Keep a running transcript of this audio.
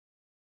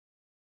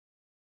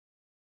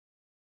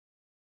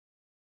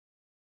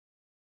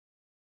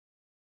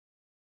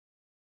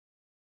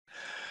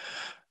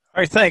All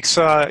right, thanks.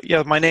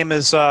 Yeah, my name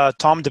is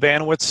Tom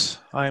Dubaniewicz.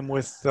 I'm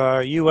with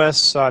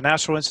U.S.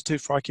 National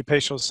Institute for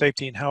Occupational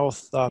Safety and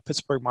Health,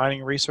 Pittsburgh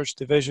Mining Research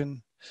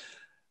Division,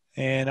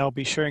 and I'll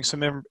be sharing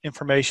some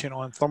information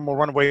on thermal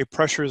runaway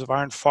pressures of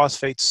iron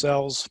phosphate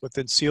cells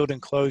within sealed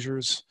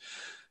enclosures,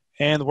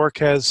 and the work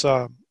has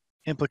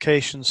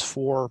implications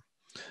for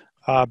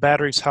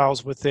batteries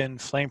housed within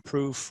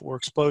flame-proof or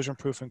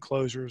explosion-proof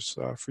enclosures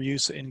for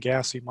use in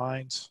gassy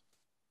mines.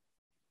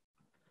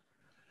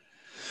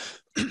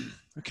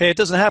 Okay, it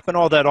doesn't happen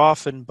all that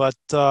often, but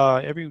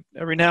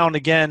every now and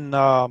again,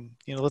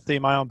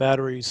 lithium-ion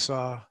batteries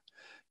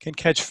can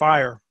catch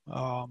fire.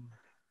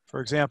 For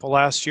example,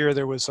 last year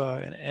there was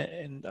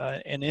an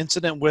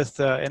incident with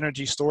the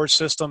energy storage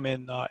system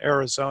in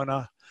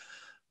Arizona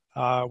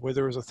where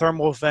there was a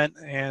thermal event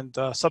and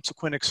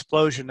subsequent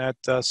explosion that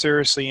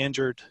seriously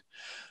injured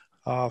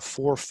 4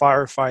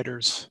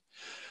 firefighters.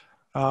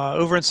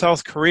 Over in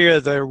South Korea,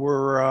 there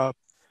were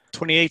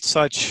 28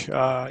 such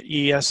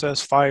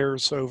ESS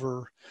fires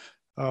over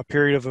a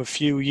period of a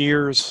few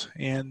years,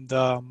 and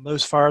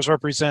those fires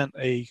represent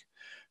a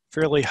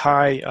fairly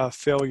high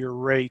failure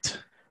rate.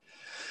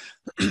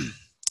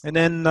 And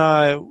then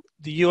the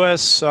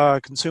U.S.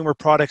 Consumer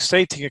Product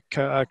Safety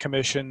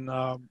Commission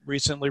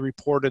recently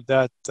reported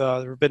that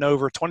there have been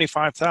over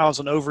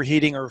 25,000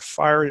 overheating or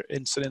fire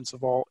incidents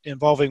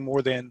involving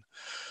more than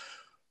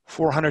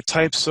 400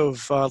 types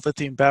of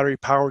lithium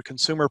battery-powered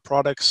consumer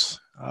products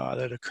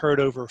that occurred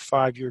over a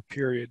 5-year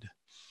period.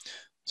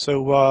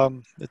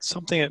 So it's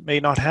something that may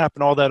not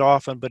happen all that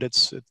often, but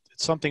it's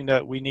something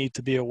that we need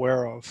to be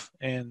aware of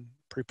and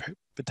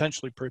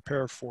potentially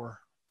prepare for.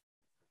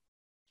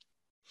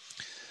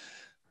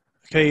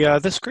 Okay,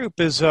 this group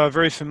is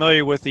very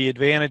familiar with the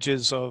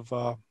advantages of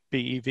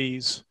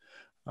BEVs.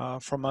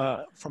 From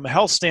a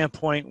health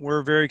standpoint,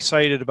 we're very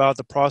excited about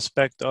the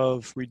prospect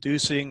of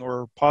reducing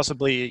or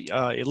possibly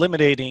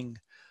eliminating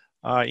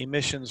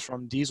emissions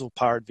from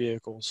diesel-powered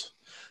vehicles.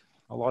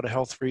 A lot of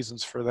health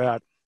reasons for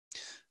that.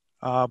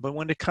 But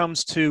when it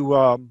comes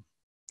to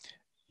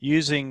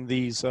using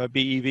these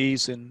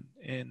BEVs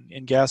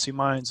in gassy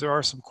mines, there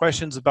are some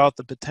questions about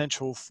the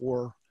potential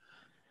for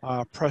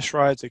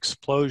pressurized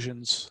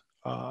explosions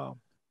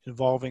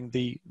involving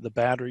the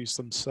batteries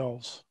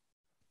themselves.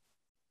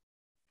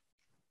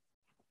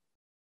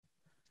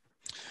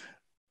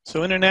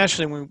 So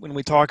internationally, when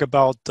we talk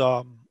about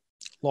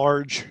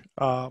large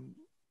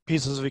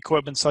pieces of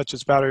equipment such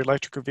as battery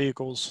electric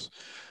vehicles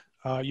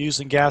used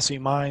in gassy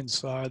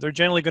mines, they're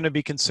generally going to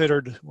be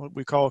considered what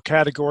we call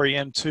category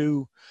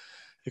M2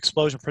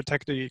 explosion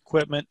protected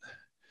equipment.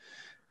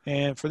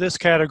 And for this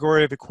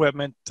category of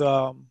equipment,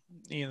 the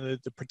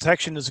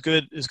protection is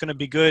going to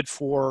be good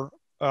for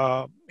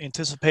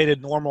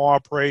anticipated normal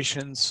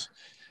operations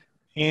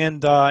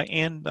and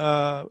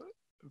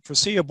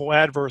foreseeable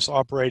adverse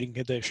operating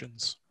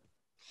conditions.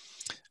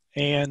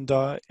 And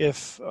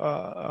if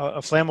a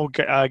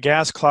flammable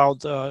gas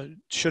cloud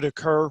should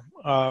occur,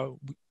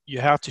 you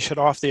have to shut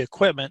off the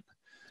equipment.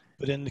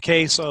 But in the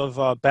case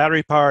of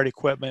battery-powered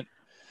equipment,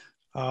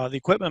 the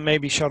equipment may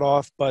be shut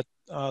off, but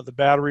the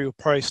battery will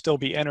probably still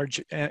be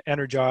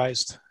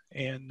energized,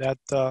 and that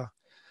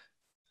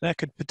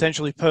could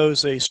potentially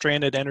pose a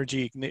stranded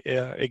energy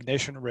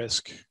ignition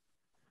risk.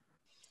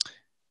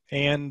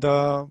 And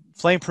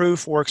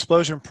flame-proof or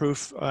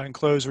explosion-proof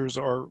enclosures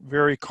are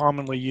very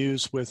commonly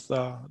used with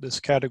this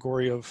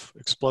category of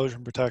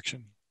explosion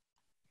protection.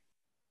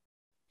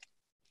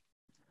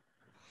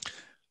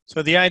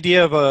 So the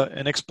idea of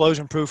an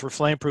explosion-proof or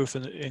flame-proof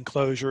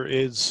enclosure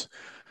is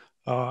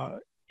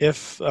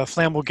if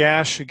flammable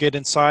gas should get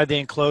inside the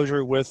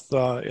enclosure with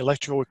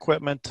electrical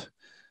equipment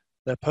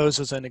that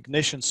poses an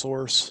ignition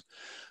source,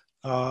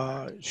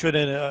 should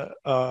an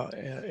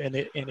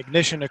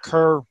ignition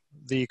occur,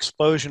 the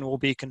explosion will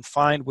be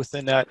confined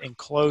within that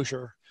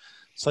enclosure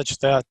such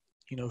that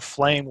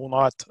flame will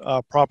not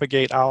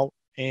propagate out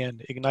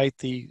and ignite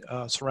the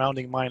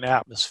surrounding mine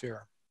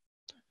atmosphere.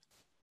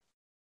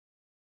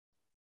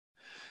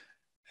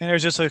 And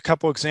there's just a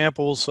couple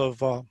examples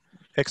of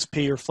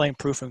XP or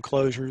flame-proof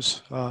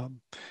enclosures.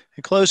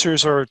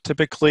 Enclosures are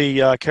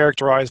typically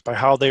characterized by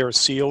how they are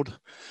sealed.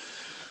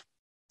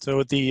 So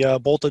with the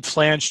bolted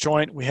flange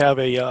joint, we have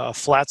a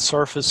flat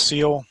surface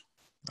seal.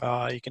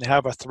 You can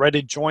have a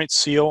threaded joint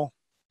seal.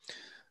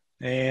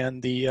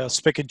 And the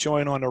spigot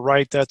joint on the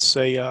right, that's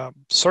a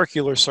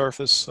circular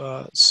surface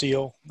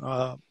seal.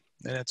 And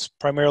it's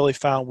primarily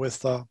found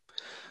with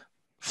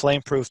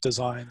flame-proof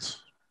designs.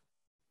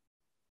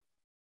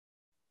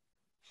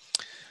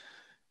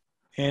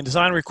 And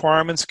design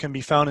requirements can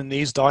be found in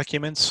these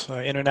documents.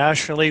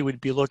 Internationally,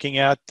 we'd be looking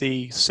at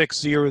the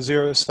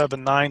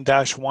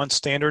 60079-1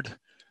 standard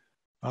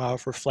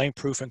for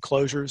flame-proof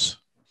enclosures.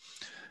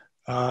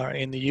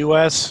 In the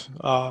U.S.,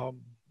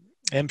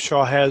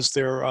 MSHA has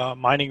their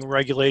mining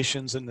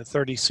regulations in the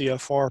 30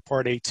 CFR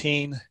Part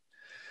 18.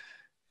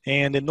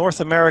 And in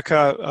North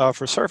America,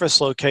 for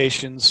surface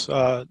locations,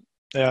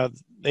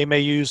 they may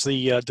use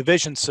the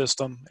division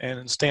system,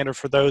 and standard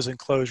for those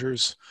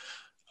enclosures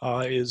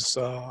is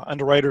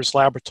Underwriters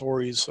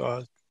Laboratories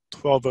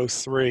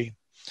 1203.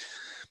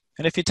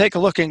 And if you take a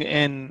look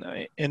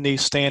in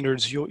these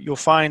standards, you'll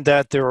find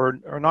that there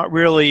are not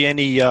really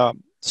any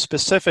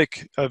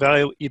specific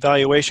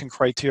evaluation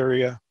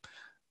criteria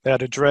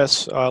that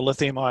address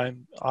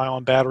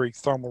lithium-ion battery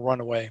thermal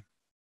runaway.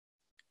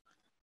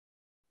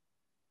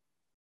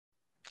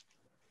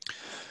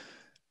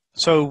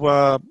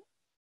 So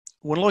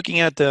when looking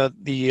at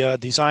the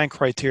design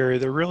criteria,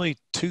 there are really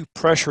two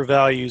pressure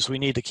values we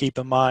need to keep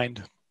in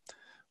mind.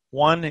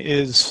 One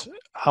is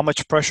how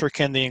much pressure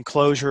can the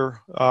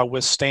enclosure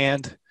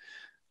withstand,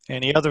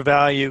 and the other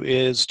value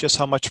is just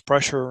how much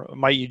pressure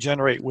might you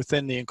generate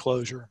within the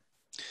enclosure.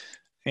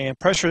 And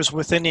pressures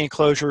within the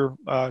enclosure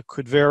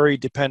could vary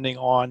depending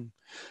on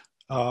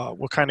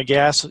what kind of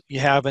gas you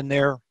have in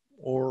there,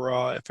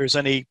 or if there's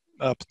any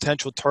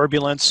potential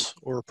turbulence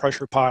or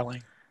pressure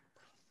piling.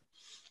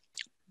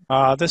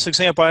 This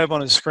example I have on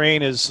the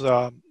screen is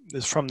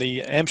from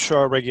the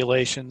MSHA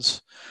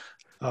regulations.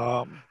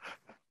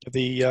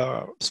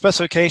 The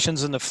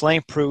specifications in the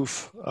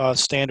Flameproof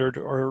standard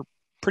are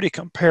pretty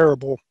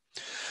comparable.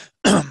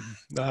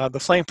 The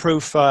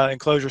Flameproof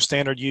enclosure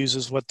standard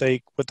uses what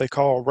they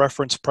call a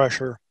reference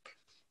pressure,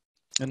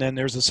 and then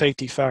there's a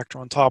safety factor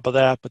on top of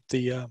that. But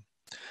the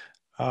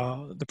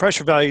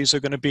pressure values are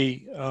going to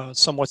be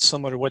somewhat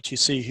similar to what you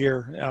see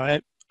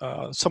here,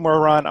 somewhere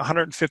around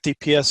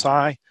 150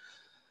 psi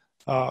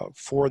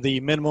for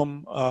the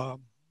minimum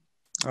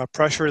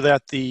pressure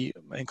that the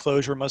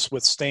enclosure must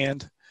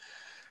withstand.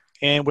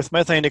 And with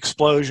methane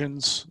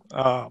explosions,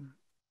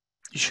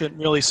 you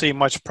shouldn't really see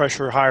much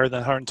pressure higher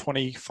than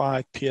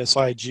 125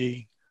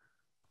 psi-G.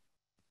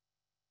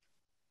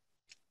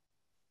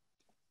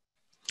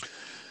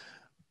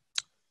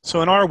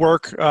 So in our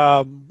work,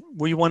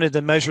 we wanted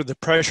to measure the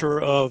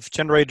pressure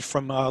generated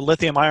from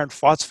lithium iron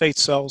phosphate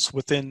cells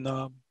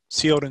within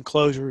sealed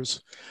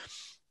enclosures.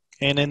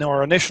 And in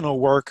our initial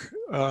work,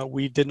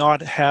 we did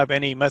not have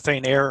any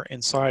methane air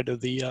inside of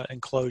the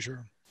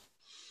enclosure.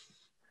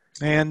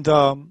 And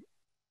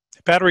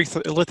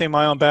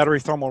lithium-ion battery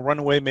thermal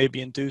runaway may be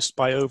induced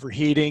by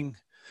overheating,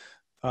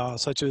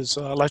 such as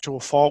electrical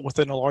fault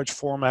within a large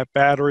format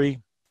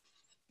battery,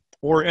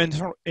 or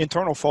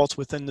internal faults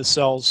within the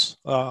cells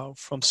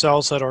from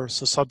cells that are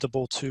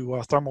susceptible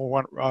to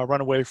thermal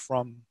runaway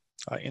from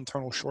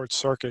internal short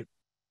circuit.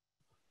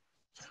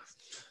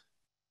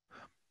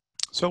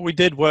 So what we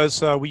did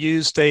was we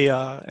used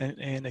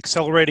an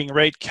accelerating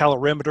rate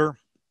calorimeter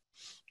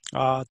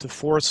to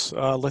force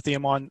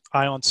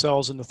lithium-ion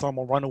cells into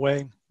thermal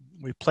runaway.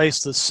 We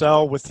placed the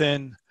cell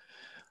within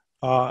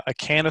a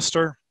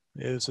canister.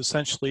 It was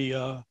essentially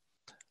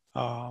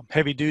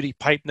heavy-duty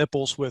pipe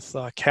nipples with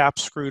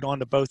caps screwed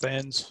onto both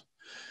ends.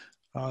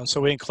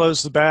 So we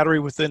enclosed the battery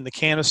within the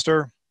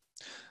canister,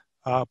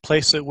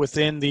 placed it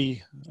within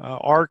the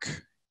arc,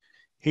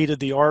 heated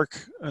the arc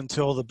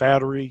until the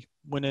battery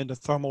went into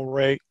thermal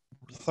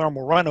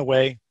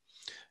runaway,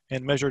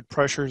 and measured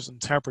pressures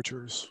and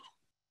temperatures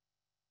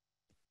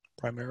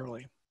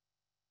primarily.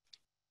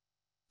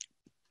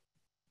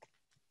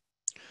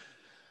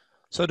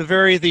 So to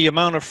vary the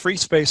amount of free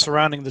space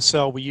surrounding the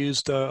cell, we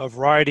used a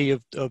variety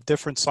of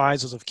different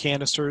sizes of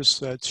canisters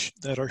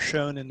that are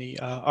shown in the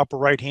upper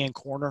right-hand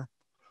corner.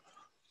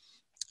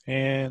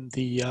 And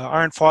the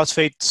iron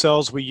phosphate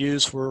cells we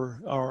used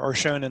are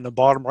shown in the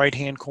bottom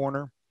right-hand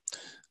corner.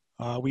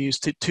 We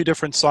used two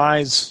different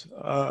sizes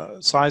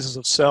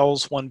of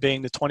cells, one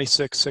being the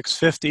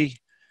 26650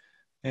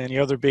 and the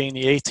other being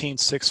the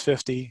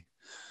 18650.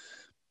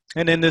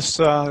 And in this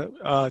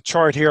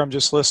chart here, I'm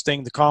just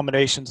listing the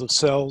combinations of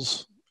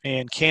cells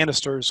and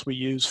canisters we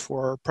use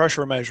for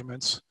pressure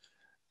measurements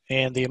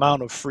and the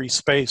amount of free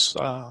space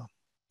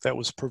that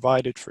was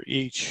provided for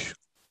each.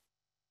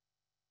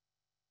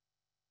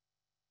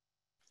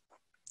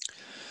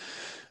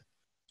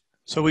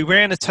 So we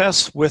ran a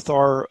test with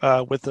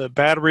the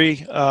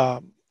battery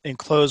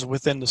enclosed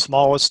within the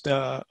smallest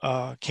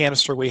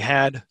canister we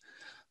had.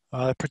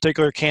 A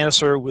particular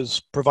canister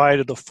was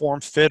provided a form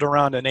fit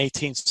around an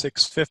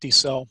 18650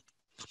 cell.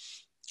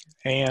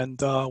 And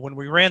when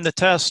we ran the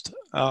test,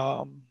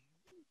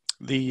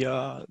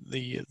 the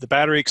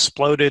battery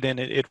exploded and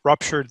it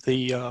ruptured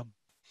the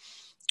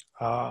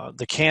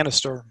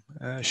canister,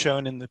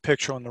 shown in the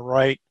picture on the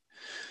right.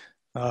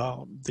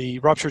 The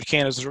ruptured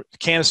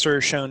canister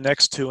is shown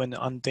next to an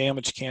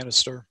undamaged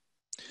canister.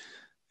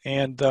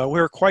 And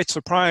we were quite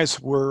surprised.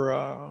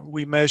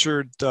 We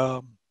measured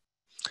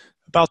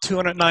about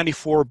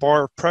 294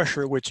 bar of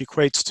pressure, which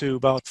equates to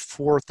about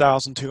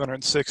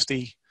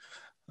 4,260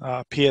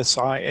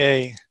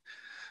 psi-A.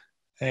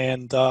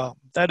 And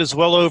that is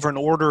well over an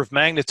order of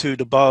magnitude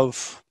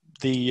above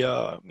the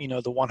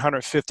the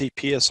 150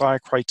 psi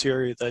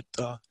criteria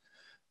that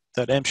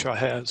MSHA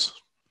has.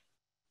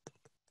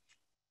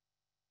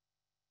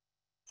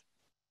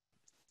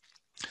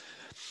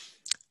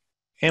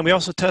 And we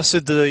also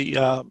tested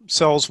the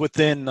cells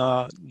within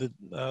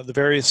the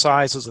various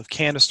sizes of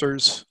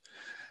canisters.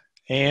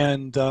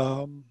 And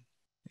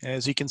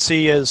as you can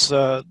see, as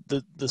the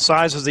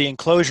size of the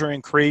enclosure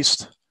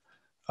increased,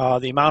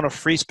 the amount of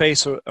free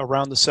space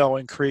around the cell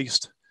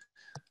increased.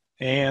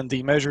 and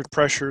the measured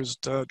pressures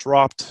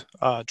dropped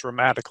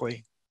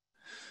dramatically.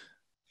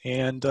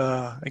 And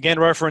again,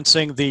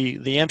 referencing the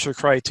MSHA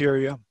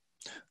criteria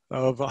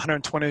of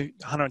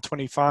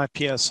 125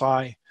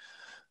 psi,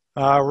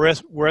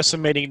 we're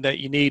estimating that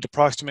you need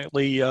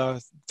approximately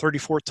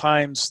 34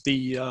 times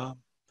the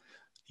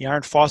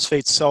iron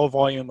phosphate cell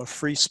volume of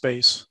free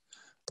space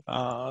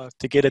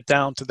to get it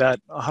down to that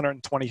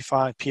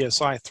 125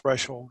 psi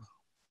threshold.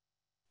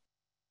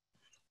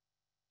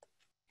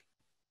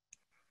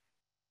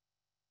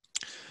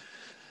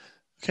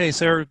 Okay,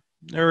 so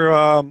there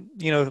are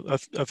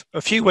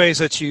a few ways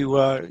that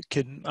you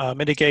can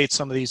mitigate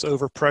some of these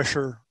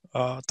overpressure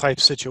type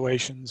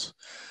situations.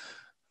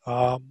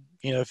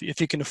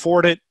 If you can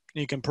afford it,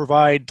 you can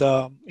provide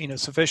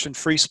sufficient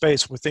free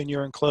space within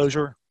your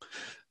enclosure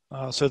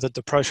so that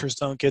the pressures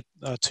don't get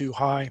too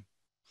high.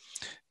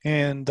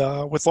 And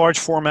with large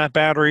format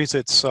batteries,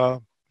 it's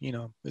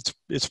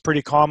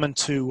pretty common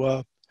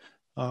to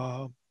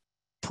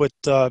put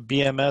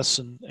BMS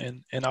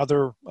and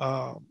other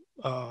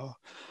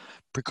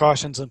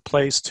precautions in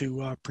place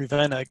to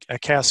prevent a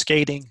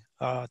cascading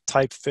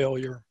type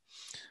failure.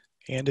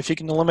 And if you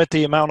can limit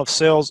the amount of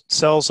cells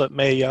that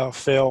may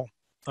fail,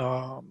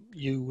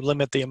 you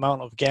limit the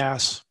amount of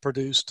gas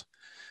produced,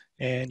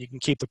 and you can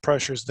keep the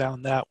pressures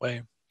down that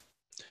way.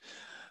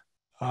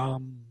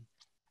 And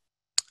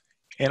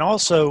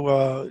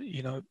also,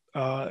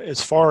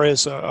 as far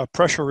as a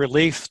pressure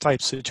relief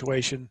type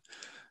situation,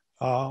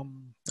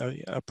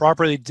 a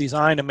properly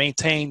designed and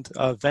maintained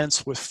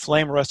vents with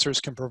flame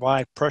arresters can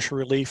provide pressure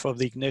relief of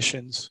the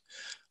ignitions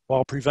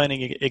while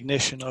preventing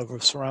ignition of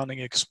a surrounding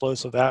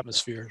explosive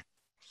atmosphere.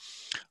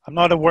 I'm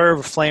not aware of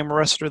a flame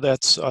arrestor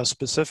that's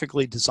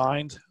specifically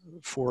designed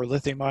for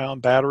lithium-ion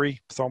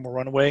battery thermal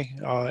runaway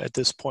at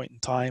this point in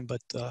time,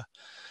 but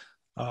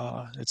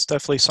it's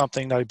definitely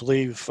something that I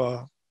believe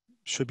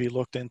should be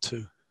looked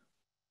into.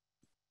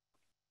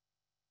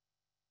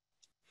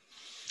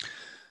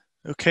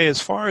 Okay,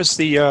 as far as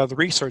the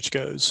research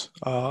goes,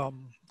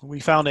 we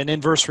found an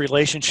inverse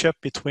relationship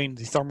between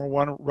the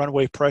thermal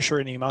runaway pressure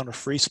and the amount of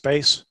free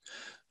space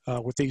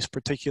with these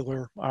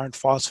particular iron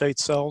phosphate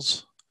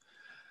cells.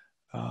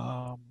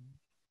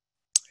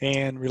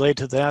 And related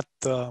to that,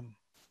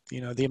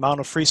 the amount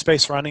of free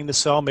space surrounding the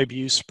cell may be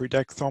used to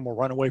predict thermal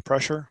runaway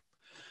pressure.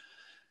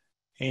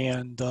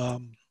 And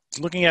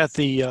looking at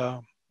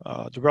the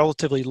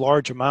relatively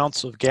large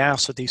amounts of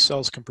gas that these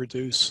cells can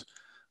produce,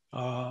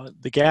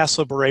 the gas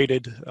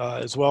liberated,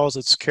 as well as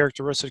its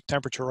characteristic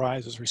temperature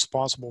rise, is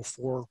responsible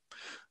for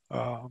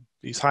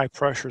these high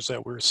pressures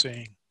that we're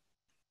seeing.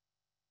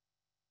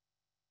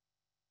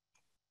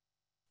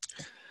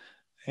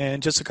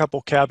 And just a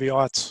couple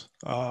caveats.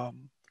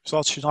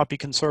 Results should not be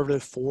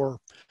conservative for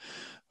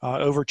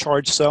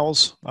overcharged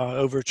cells.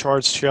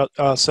 Overcharged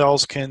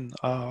cells can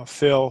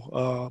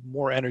fail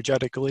more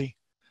energetically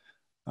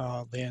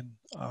than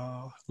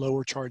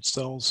lower charged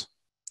cells.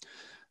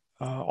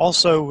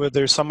 Also,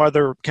 there's some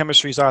other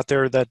chemistries out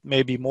there that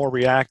may be more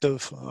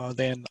reactive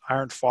than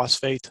iron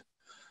phosphate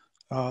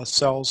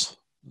cells.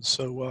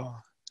 So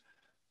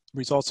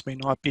results may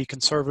not be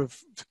conservative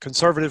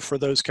for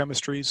those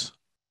chemistries.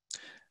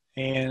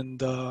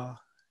 And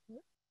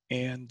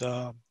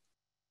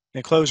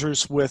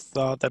enclosures with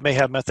that may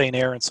have methane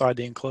air inside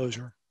the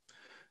enclosure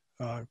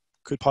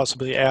could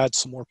possibly add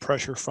some more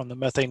pressure from the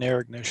methane air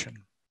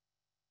ignition.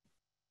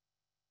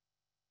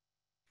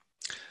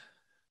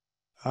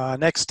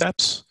 Next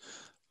steps.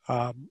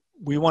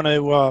 We want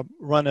to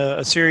run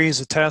a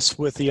series of tests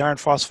with the iron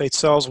phosphate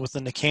cells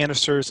within the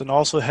canisters, and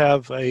also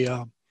have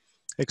a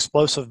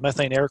explosive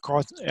methane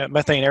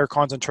air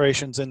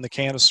concentrations in the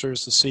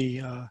canisters to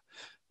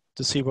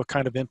see what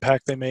kind of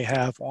impact they may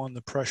have on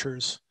the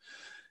pressures.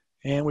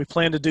 And we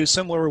plan to do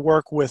similar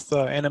work with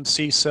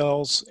NMC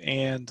cells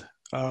and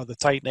the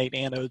titanate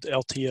anode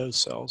LTO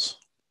cells.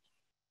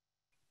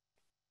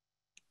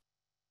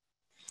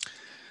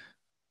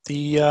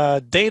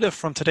 The data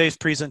from today's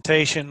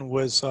presentation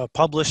was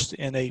published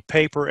in a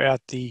paper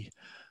at this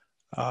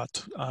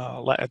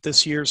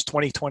year's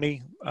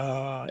 2020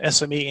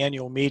 SME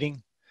annual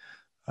meeting.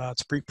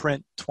 It's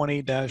preprint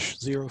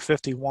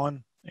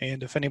 20-051.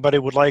 And if anybody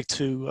would like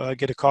to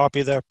get a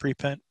copy of that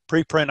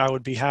preprint, I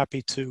would be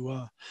happy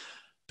to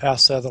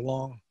pass that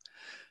along.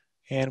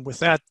 And with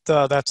that,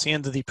 that's the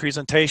end of the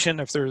presentation.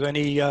 If there's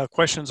any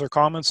questions or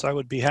comments, I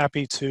would be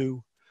happy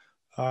to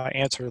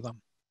answer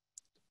them.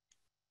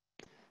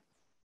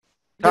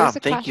 Tom,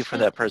 thank you for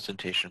that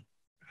presentation.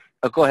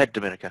 Oh, go ahead,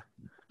 Dominica.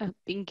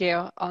 Thank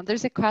you.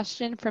 There's a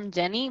question from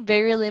Jenny.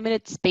 Very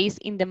limited space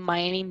in the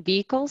mining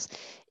vehicles.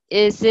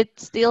 Is it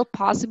still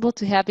possible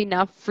to have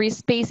enough free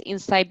space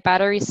inside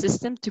battery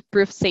system to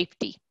prove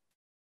safety?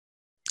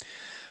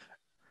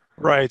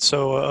 Right.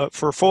 So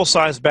for a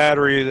full-size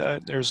battery,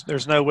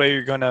 there's no way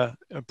you're going to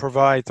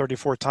provide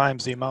 34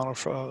 times the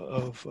amount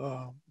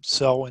of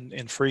cell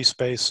in free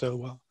space.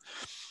 So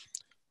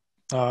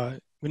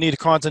we need to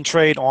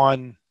concentrate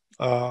on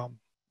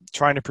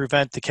trying to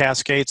prevent the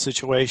cascade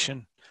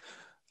situation,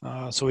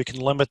 so we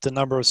can limit the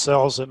number of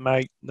cells that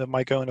might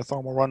go into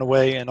thermal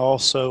runaway, and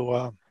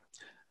also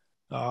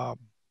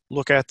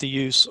look at the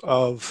use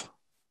of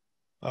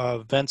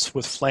vents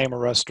with flame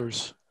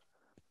arresters.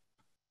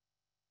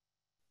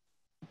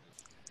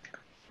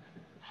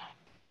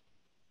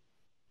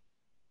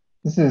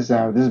 This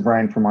is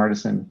Brian from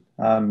Artisan.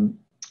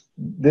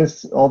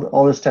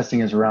 All this testing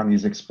is around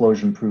these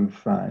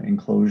explosion-proof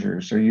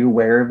enclosures. Are you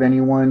aware of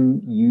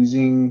anyone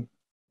using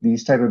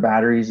these type of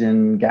batteries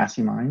in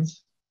gassy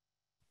mines?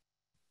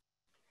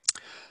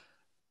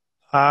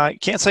 I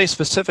can't say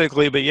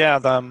specifically, but yeah,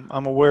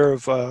 I'm aware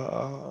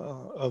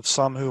of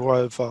some who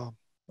have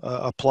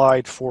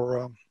applied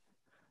for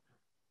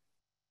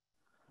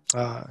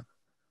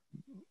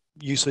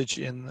usage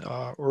in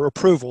or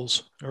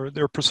approvals, or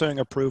they're pursuing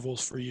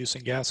approvals for use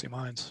in gassy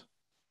mines.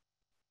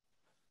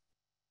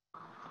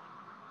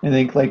 I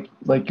think,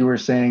 like you were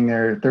saying,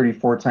 there are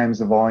 34 times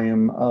the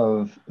volume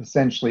of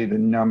essentially the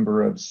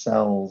number of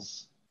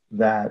cells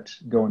that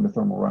go into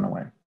thermal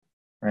runaway,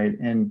 right?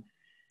 And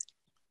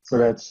so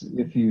that's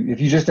if you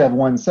just have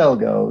one cell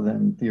go,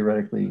 then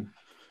theoretically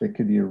that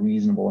could be a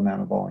reasonable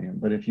amount of volume.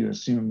 But if you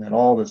assume that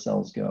all the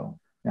cells go,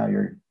 now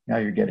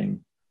you're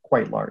getting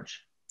quite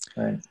large,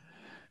 right?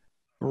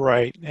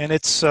 Right, and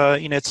it's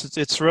you know,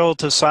 it's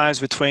relative size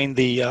between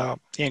the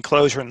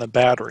enclosure and the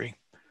battery.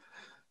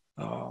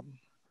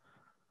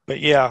 But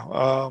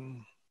yeah,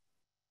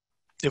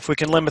 if we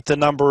can limit the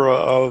number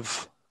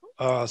of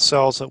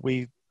cells that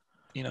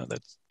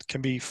that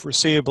can be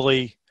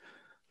foreseeably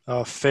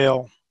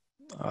fail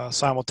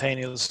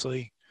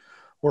simultaneously,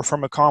 or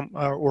from a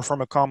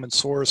common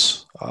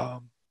source, I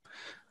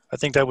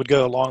think that would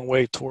go a long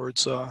way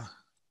towards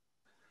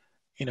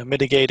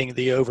mitigating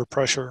the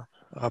overpressure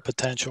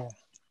potential.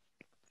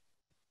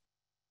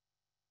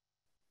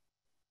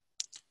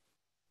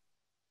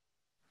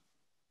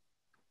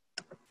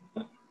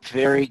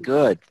 Very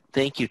good.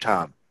 Thank you,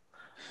 Tom.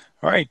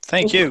 All right,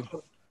 thank you.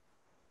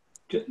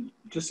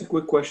 Just a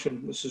quick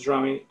question, Mrs.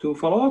 Rami. To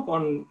follow up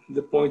on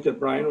the point that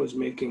Brian was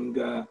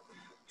making,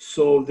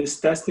 so this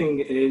testing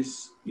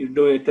you're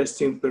doing a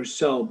testing per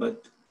cell,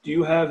 but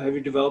have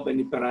you developed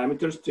any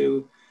parameters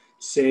to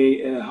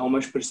say how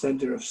much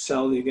percentage of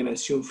cell you're going to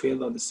assume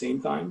failed at the same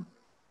time?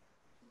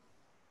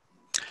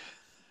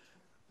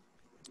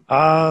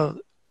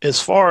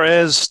 As far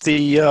as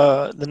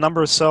the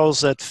number of cells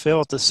that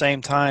fail at the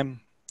same time,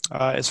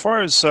 as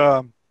far as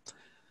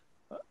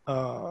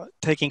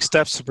taking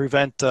steps to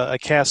prevent a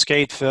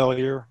cascade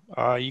failure,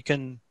 you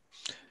can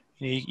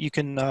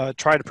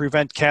try to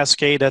prevent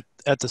cascade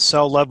at the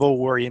cell level,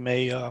 where you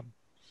may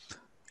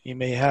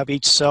have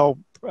each cell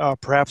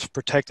perhaps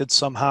protected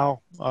somehow.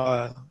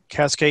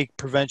 Cascade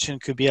prevention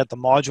could be at the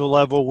module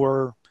level,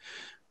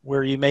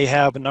 where you may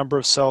have a number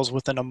of cells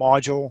within a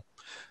module,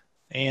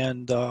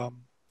 and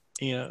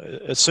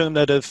assume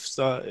that if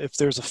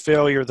there's a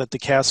failure, that the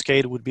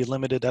cascade would be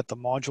limited at the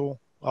module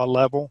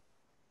level.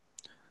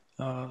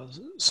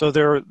 So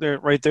there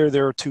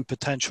are two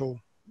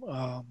potential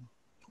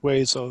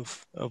ways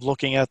of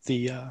looking at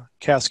the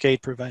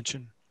cascade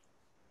prevention.